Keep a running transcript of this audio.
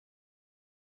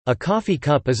A coffee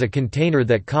cup is a container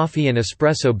that coffee and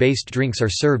espresso-based drinks are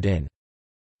served in.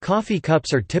 Coffee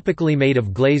cups are typically made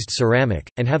of glazed ceramic,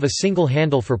 and have a single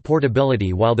handle for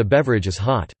portability while the beverage is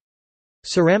hot.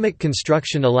 Ceramic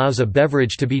construction allows a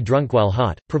beverage to be drunk while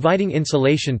hot, providing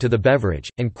insulation to the beverage,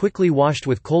 and quickly washed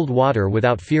with cold water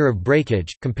without fear of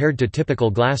breakage, compared to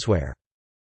typical glassware.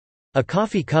 A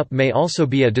coffee cup may also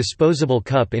be a disposable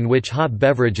cup in which hot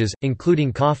beverages,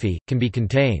 including coffee, can be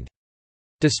contained.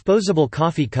 Disposable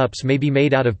coffee cups may be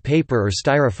made out of paper or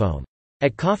styrofoam.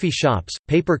 At coffee shops,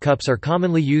 paper cups are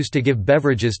commonly used to give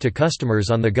beverages to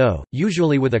customers on the go,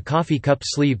 usually with a coffee cup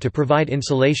sleeve to provide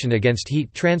insulation against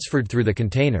heat transferred through the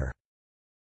container.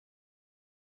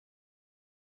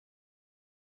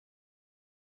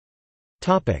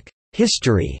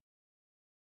 History.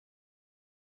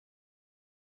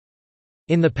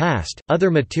 In the past, other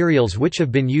materials which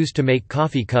have been used to make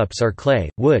coffee cups are clay,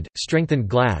 wood, strengthened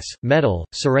glass, metal,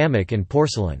 ceramic and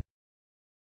porcelain.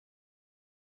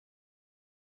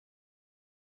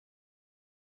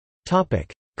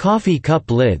 Coffee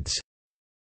cup lids.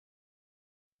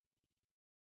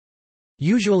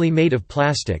 Usually made of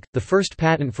plastic, the first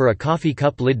patent for a coffee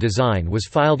cup lid design was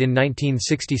filed in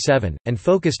 1967, and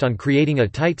focused on creating a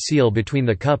tight seal between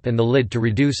the cup and the lid to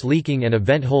reduce leaking and a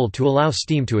vent hole to allow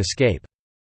steam to escape.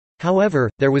 However,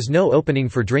 there was no opening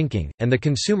for drinking, and the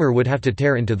consumer would have to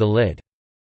tear into the lid.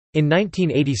 In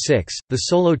 1986, the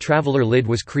Solo Traveler lid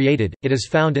was created. It is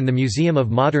found in the Museum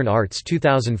of Modern Art's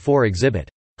 2004 exhibit,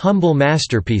 Humble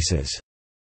Masterpieces.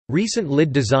 Recent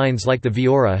lid designs like the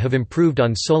Viora have improved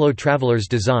on Solo Traveler's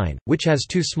design, which has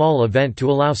too small a vent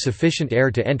to allow sufficient air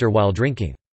to enter while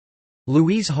drinking.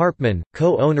 Louise Harpman,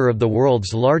 co-owner of the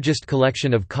world's largest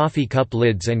collection of coffee cup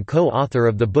lids and co-author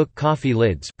of the book Coffee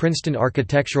Lids, Princeton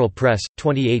Architectural Press,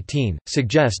 2018,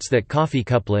 suggests that coffee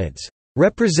cup lids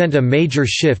represent a major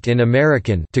shift in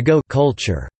American to-go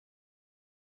culture.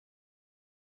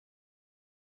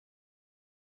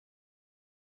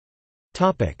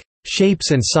 Topic: Shapes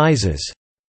and sizes.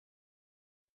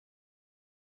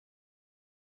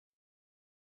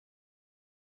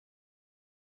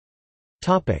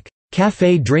 Topic: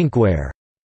 Café drinkware.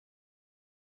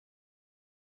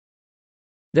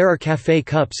 There are café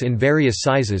cups in various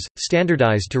sizes,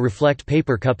 standardized to reflect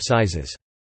paper cup sizes.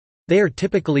 They are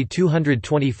typically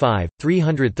 225,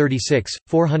 336,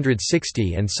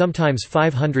 460 and sometimes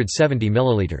 570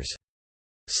 milliliters.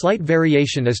 Slight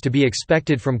variation is to be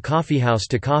expected from coffeehouse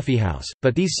to coffeehouse,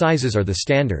 but these sizes are the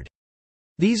standard.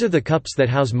 These are the cups that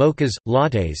house mochas,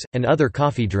 lattes, and other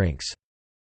coffee drinks.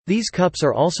 These cups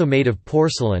are also made of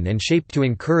porcelain and shaped to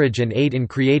encourage and aid in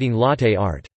creating latte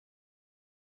art.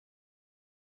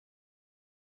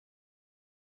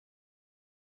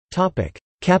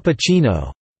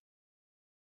 Cappuccino.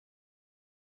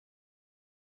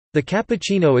 The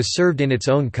cappuccino is served in its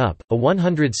own cup, a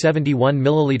 171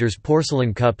 ml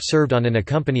porcelain cup served on an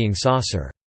accompanying saucer.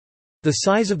 The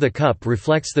size of the cup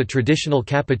reflects the traditional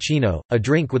cappuccino, a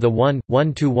drink with a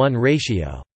 1:1:1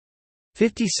 ratio.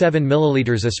 57 ml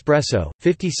espresso,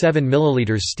 57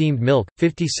 ml steamed milk,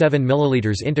 57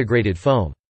 ml integrated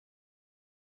foam.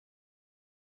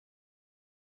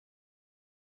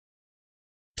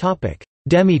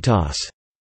 Demitasse.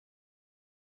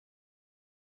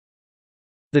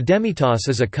 The demitasse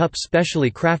is a cup specially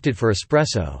crafted for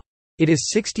espresso. It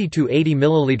is 60 to 80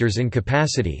 ml in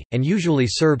capacity, and usually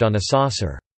served on a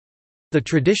saucer. The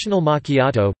traditional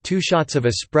macchiato, 2 shots of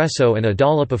espresso and a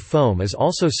dollop of foam, is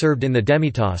also served in the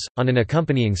demitasse, on an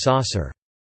accompanying saucer.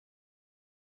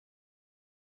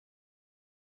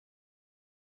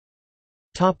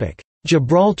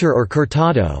 Gibraltar or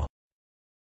cortado.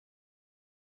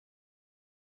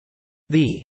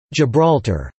 The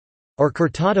Gibraltar or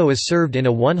cortado is served in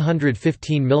a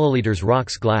 115 ml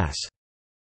rocks glass.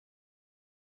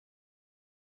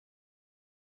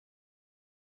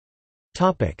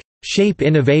 Shape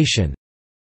innovation.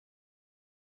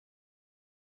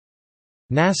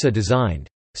 NASA designed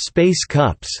space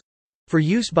cups for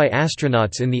use by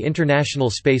astronauts in the International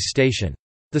Space Station.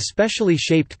 The specially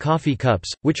shaped coffee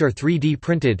cups, which are 3D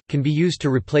printed, can be used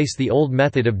to replace the old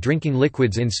method of drinking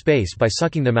liquids in space by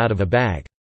sucking them out of a bag.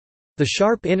 The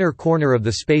sharp inner corner of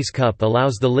the space cup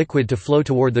allows the liquid to flow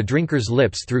toward the drinker's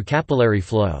lips through capillary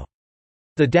flow.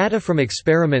 The data from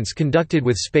experiments conducted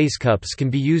with space cups can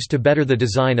be used to better the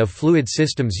design of fluid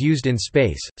systems used in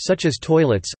space, such as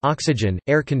toilets, oxygen,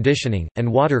 air conditioning, and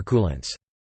water coolants.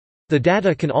 The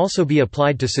data can also be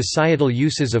applied to societal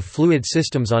uses of fluid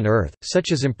systems on Earth,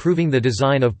 such as improving the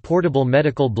design of portable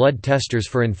medical blood testers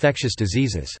for infectious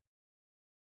diseases.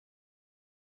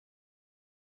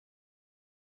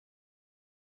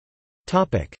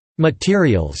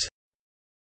 Materials.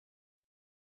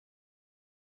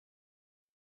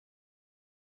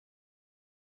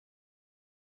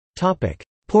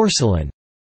 Porcelain.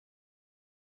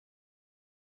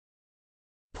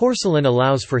 Porcelain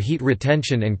allows for heat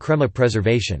retention and crema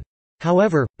preservation.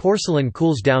 However, porcelain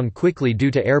cools down quickly due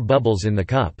to air bubbles in the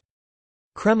cup.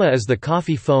 Crema is the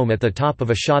coffee foam at the top of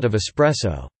a shot of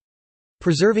espresso.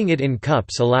 Preserving it in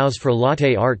cups allows for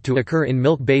latte art to occur in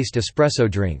milk-based espresso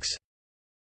drinks.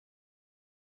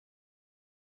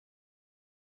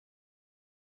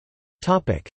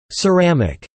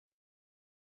 Ceramic.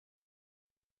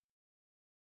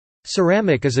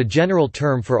 Ceramic is a general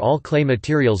term for all clay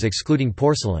materials excluding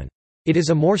porcelain. It is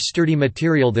a more sturdy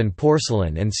material than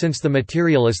porcelain, and since the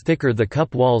material is thicker, the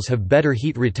cup walls have better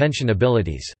heat retention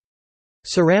abilities.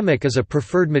 Ceramic is a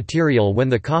preferred material when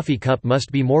the coffee cup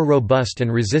must be more robust and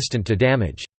resistant to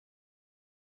damage.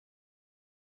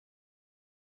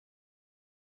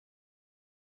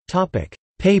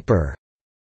 Paper.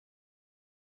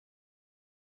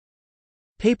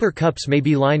 Paper cups may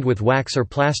be lined with wax or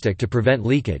plastic to prevent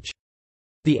leakage.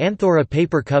 The Anthora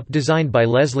paper cup, designed by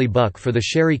Leslie Buck for the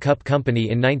Sherry Cup Company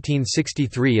in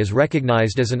 1963, is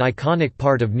recognized as an iconic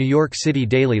part of New York City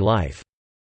daily life.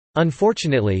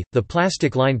 Unfortunately, the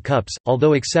plastic-lined cups,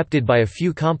 although accepted by a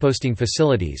few composting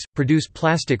facilities, produce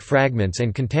plastic fragments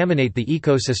and contaminate the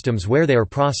ecosystems where they are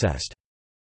processed.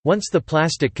 Once the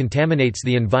plastic contaminates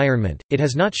the environment, it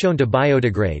has not shown to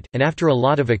biodegrade, and after a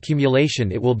lot of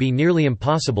accumulation it will be nearly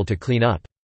impossible to clean up.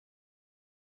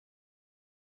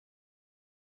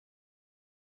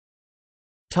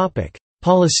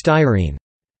 Polystyrene.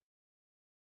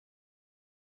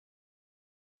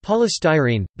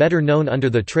 Polystyrene, better known under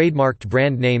the trademarked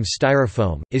brand name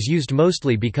Styrofoam, is used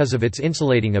mostly because of its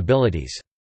insulating abilities.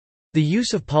 The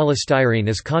use of polystyrene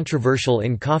is controversial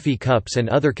in coffee cups and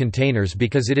other containers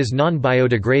because it is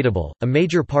non-biodegradable, a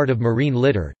major part of marine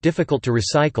litter, difficult to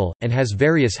recycle, and has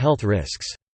various health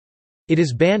risks. It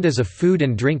is banned as a food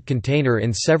and drink container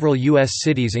in several U.S.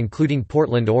 cities including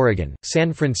Portland, Oregon,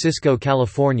 San Francisco,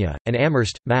 California, and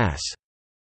Amherst, Mass.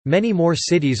 Many more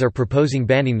cities are proposing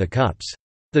banning the cups.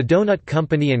 The donut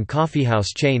company and coffeehouse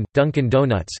chain, Dunkin'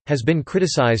 Donuts, has been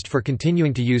criticized for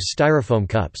continuing to use styrofoam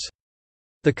cups.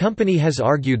 The company has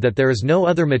argued that there is no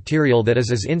other material that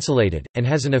is as insulated, and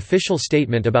has an official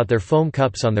statement about their foam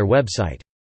cups on their website.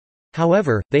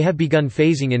 However, they have begun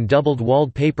phasing in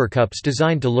doubled-walled paper cups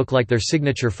designed to look like their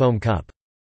signature foam cup.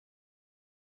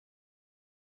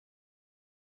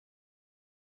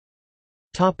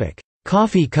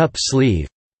 Coffee cup sleeve.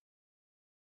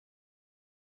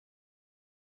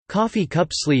 Coffee cup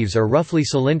sleeves are roughly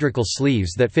cylindrical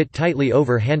sleeves that fit tightly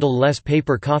over handle-less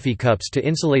paper coffee cups to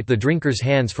insulate the drinker's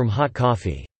hands from hot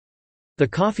coffee. The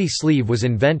coffee sleeve was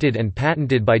invented and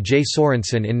patented by J.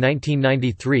 Sorensen in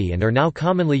 1993 and are now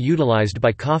commonly utilized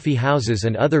by coffee houses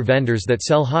and other vendors that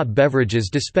sell hot beverages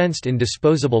dispensed in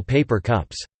disposable paper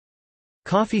cups.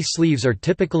 Coffee sleeves are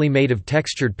typically made of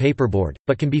textured paperboard,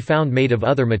 but can be found made of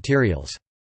other materials.